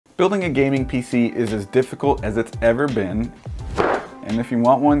Building a gaming PC is as difficult as it's ever been. And if you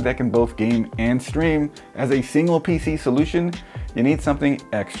want one that can both game and stream as a single PC solution, you need something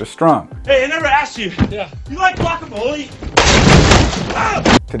extra strong. Hey, I never asked you. Yeah. You like guacamole?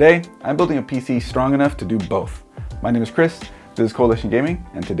 Ah! Today, I'm building a PC strong enough to do both. My name is Chris, this is Coalition Gaming,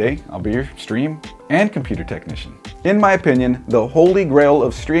 and today I'll be your stream and computer technician. In my opinion, the holy grail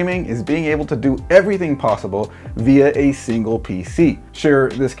of streaming is being able to do everything possible via a single PC. Sure,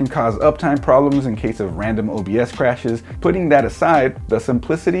 this can cause uptime problems in case of random OBS crashes. Putting that aside, the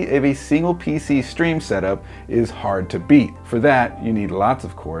simplicity of a single PC stream setup is hard to beat. For that, you need lots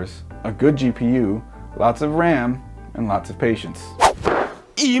of cores, a good GPU, lots of RAM, and lots of patience.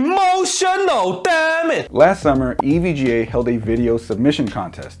 Emotional, damn it! Last summer, EVGA held a video submission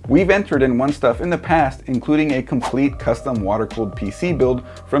contest. We've entered and won stuff in the past, including a complete custom water-cooled PC build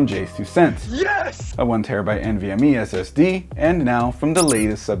from Jay's 2 Cents. Yes! A 1TB NVMe SSD, and now from the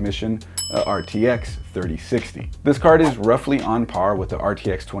latest submission, a RTX 3060. This card is roughly on par with the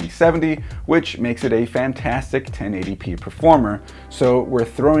RTX 2070, which makes it a fantastic 1080p performer, so we're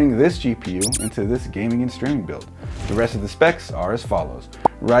throwing this GPU into this gaming and streaming build. The rest of the specs are as follows.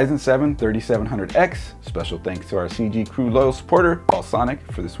 Ryzen 7 3700X, special thanks to our CG Crew loyal supporter, Balsonic,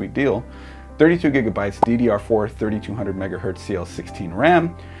 for the sweet deal. 32GB DDR4 3200MHz CL16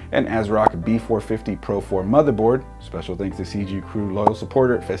 RAM, an ASRock B450 Pro 4 motherboard, special thanks to CG Crew loyal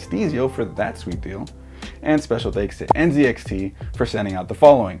supporter Festizio for that sweet deal, and special thanks to NZXT for sending out the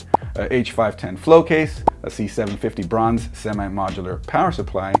following: a H510 flow case, a C750 bronze semi-modular power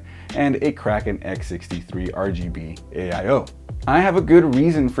supply, and a Kraken X63 RGB AIO. I have a good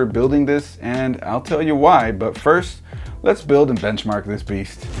reason for building this, and I'll tell you why, but first, let's build and benchmark this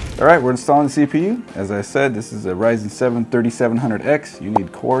beast. All right, we're installing the CPU. As I said, this is a Ryzen 7 3700X. You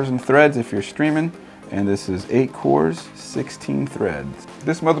need cores and threads if you're streaming, and this is 8 cores, 16 threads.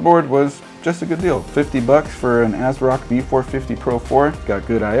 This motherboard was just a good deal. 50 bucks for an ASRock B450 Pro 4. Got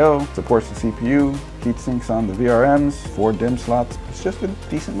good I/O, supports the CPU, heat sinks on the VRMs, 4 DIMM slots. It's just a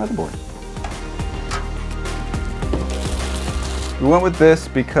decent motherboard. We went with this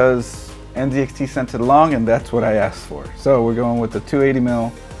because NZXT sent it along and that's what I asked for. So we're going with the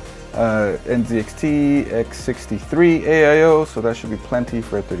 280mm NZXT X63 AIO, so that should be plenty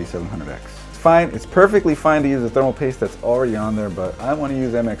for a 3700X. It's fine, it's perfectly fine to use the thermal paste that's already on there, but I want to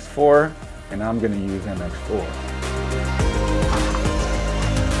use MX4 and I'm going to use MX4.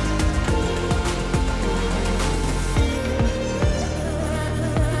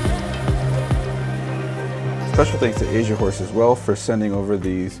 Special thanks to Asia Horse as well for sending over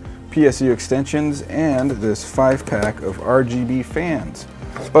these PSU extensions and this 5-pack of RGB fans.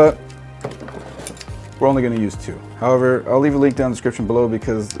 But we're only going to use 2. However, I'll leave a link down in the description below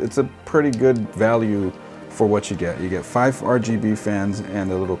because it's a pretty good value for what you get. You get 5 RGB fans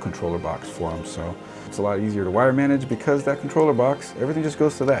and a little controller box for them. So it's a lot easier to wire manage because that controller box, everything just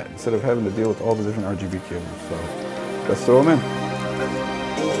goes to that instead of having to deal with all the different RGB cables. So let's throw them in.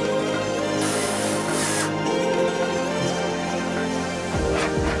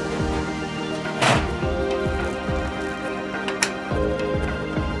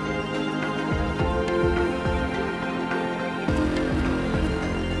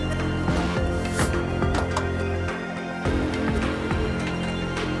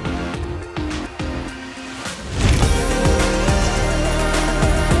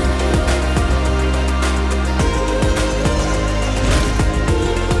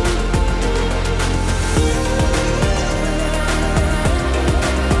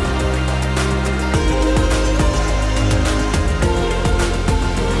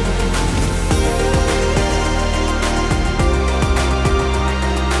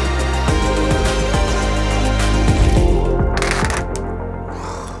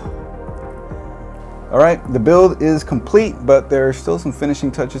 Alright, the build is complete, but there are still some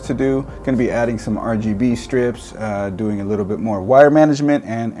finishing touches to do. Going to be adding some RGB strips, doing a little bit more wire management,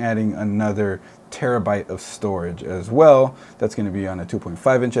 and adding another terabyte of storage as well. That's going to be on a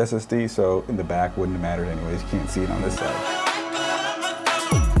 2.5-inch SSD, so in the back wouldn't have mattered anyways. You can't see it on this side.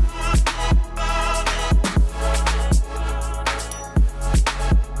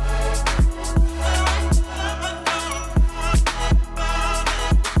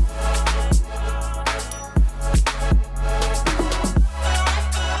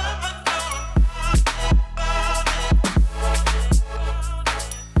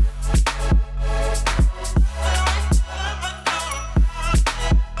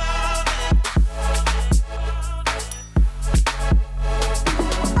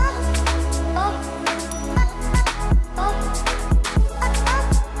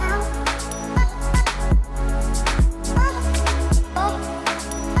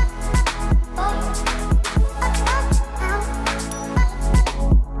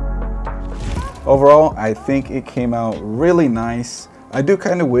 Overall, I think it came out really nice. I do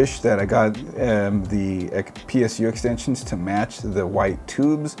kind of wish that I got the PSU extensions to match the white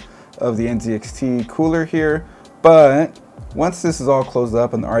tubes of the NZXT cooler here, but once this is all closed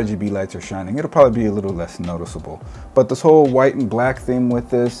up and the RGB lights are shining, it'll probably be a little less noticeable. But this whole white and black theme with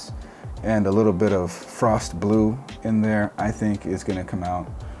this and a little bit of frost blue in there, I think is going to come out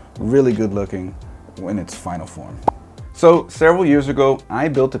really good looking in its final form. So several years ago, I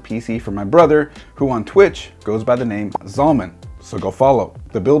built a PC for my brother, who on Twitch goes by the name Zalman, so go follow.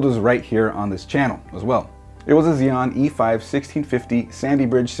 The build is right here on this channel as well. It was a Xeon E5 1650 Sandy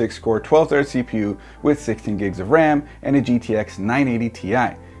Bridge 6-core 12-thread CPU with 16 gigs of RAM and a GTX 980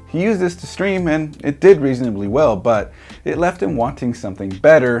 Ti. He used this to stream and it did reasonably well, but it left him wanting something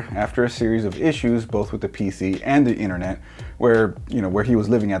better after a series of issues both with the PC and the internet, where he was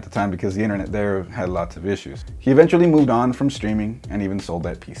living at the time, because the internet there had lots of issues. He eventually moved on from streaming and even sold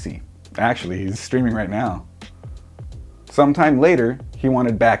that PC. Actually, he's streaming right now. Sometime later, he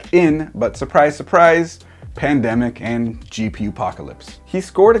wanted back in, but surprise, surprise, pandemic and GPU apocalypse. He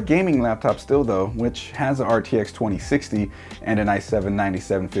scored a gaming laptop still though, which has a RTX 2060 and an i7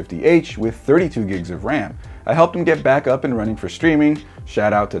 9750H with 32 gigs of RAM. I helped him get back up and running for streaming,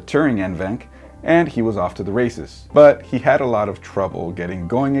 shout out to Turing Nvenc, and he was off to the races. But he had a lot of trouble getting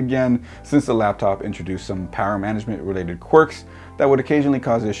going again since the laptop introduced some power management related quirks that would occasionally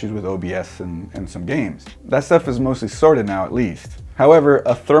cause issues with OBS and some games. That stuff is mostly sorted now at least. However,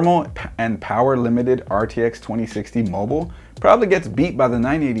 a thermal and power limited RTX 2060 mobile probably gets beat by the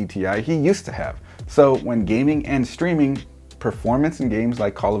 980 Ti he used to have. So when gaming and streaming, performance in games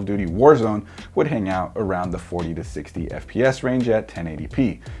like Call of Duty Warzone would hang out around the 40 to 60 FPS range at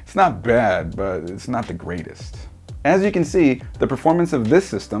 1080p. It's not bad, but it's not the greatest. As you can see, the performance of this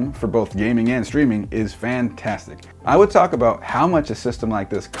system for both gaming and streaming is fantastic. I would talk about how much a system like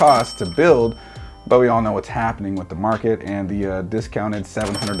this costs to build, but we all know what's happening with the market, and the discounted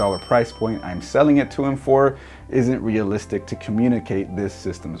 $700 price point I'm selling it to him for isn't realistic to communicate this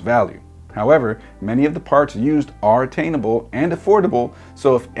system's value. However, many of the parts used are attainable and affordable,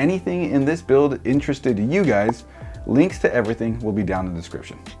 so if anything in this build interested you guys, links to everything will be down in the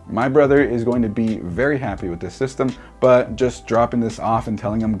description. My brother is going to be very happy with this system, but just dropping this off and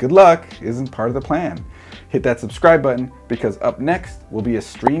telling him good luck isn't part of the plan. Hit that subscribe button, because up next will be a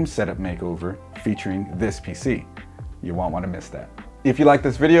stream setup makeover featuring this PC. You won't want to miss that. If you like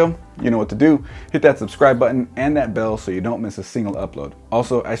this video, you know what to do. Hit that subscribe button and that bell so you don't miss a single upload.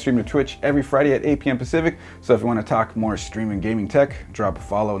 Also, I stream to Twitch every Friday at 8 p.m. Pacific, so if you want to talk more streaming gaming tech, drop a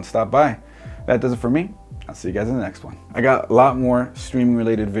follow and stop by. That does it for me. I'll see you guys in the next one. I got a lot more streaming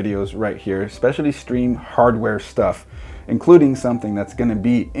related videos right here, especially stream hardware stuff, including something that's going to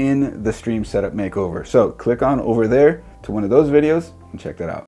be in the stream setup makeover. So click on over there to one of those videos and check that out.